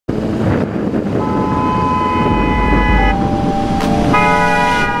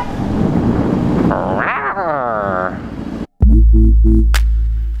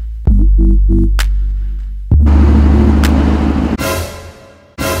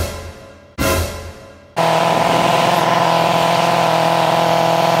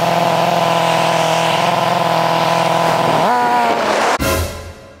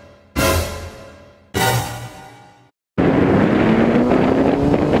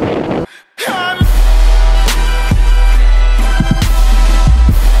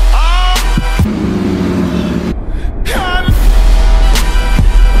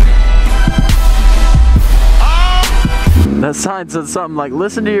sign said something like,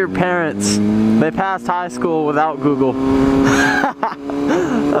 listen to your parents. They passed high school without Google.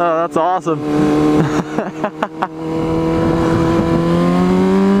 Oh, that's awesome.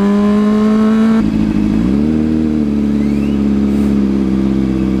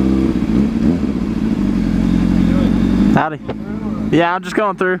 Howdy. Yeah, I'm just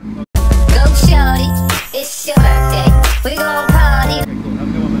going through. Go shorty, it's your birthday. We gon' party.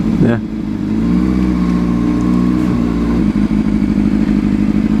 Yeah.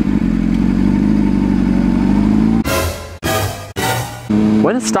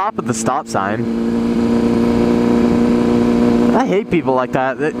 Way to stop at the stop sign. I hate people like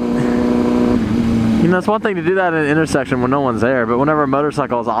that. You know, it's one thing to do that in an intersection when no one's there, but whenever a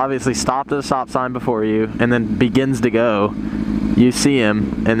motorcycle is obviously stopped at a stop sign before you and then begins to go, you see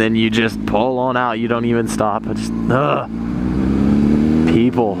him and then you just pull on out. You don't even stop. I just, ugh.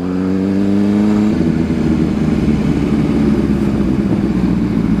 People.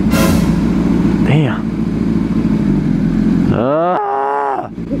 Damn. Hello.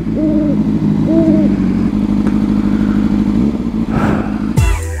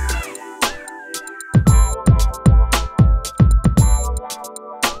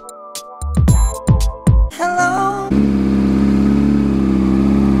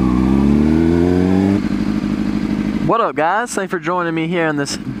 What up, guys? Thanks for joining me here on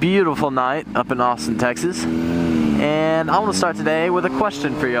this beautiful night up in Austin, Texas. And I want to start today with a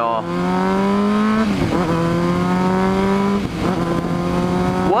question for y'all.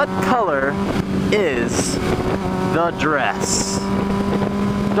 What color is the dress?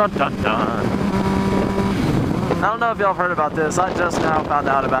 Dun dun dun. I don't know if y'all have heard about this. I just now found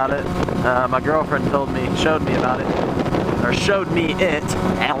out about it. My girlfriend showed me about it. Or showed me it.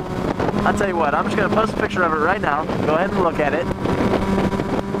 Ow. I'll tell you what, I'm just going to post a picture of it right now. Go ahead and look at it.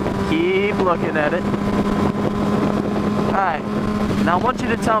 Keep looking at it. Alright, now I want you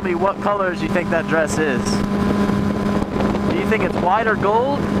to tell me what colors you think that dress is. Do you think it's white or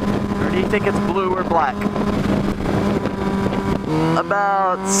gold? Or do you think it's blue or black?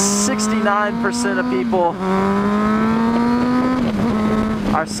 About 69% of people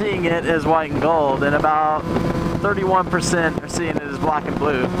are seeing it as white and gold, and about 31% are seeing it as black and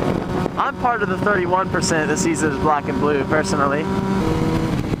blue. I'm part of the 31% that sees it as black and blue, personally.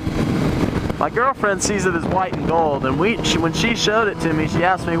 My girlfriend sees it as white and gold, and when she showed it to me, she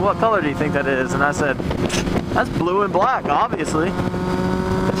asked me, what color do you think that is? And I said, that's blue and black, obviously.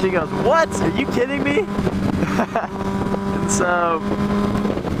 And she goes, what? Are you kidding me? And so,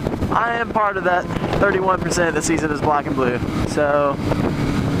 I am part of that 31% that sees it as black and blue. So,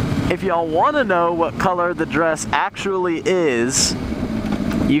 if y'all want to know what color the dress actually is,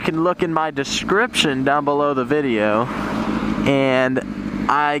 you can look in my description down below the video, and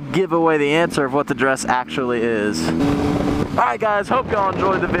I give away the answer of what the dress actually is. Alright guys, hope y'all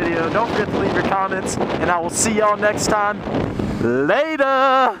enjoyed the video. Don't forget to leave your comments, and I will see y'all next time.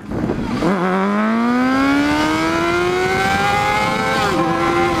 Later!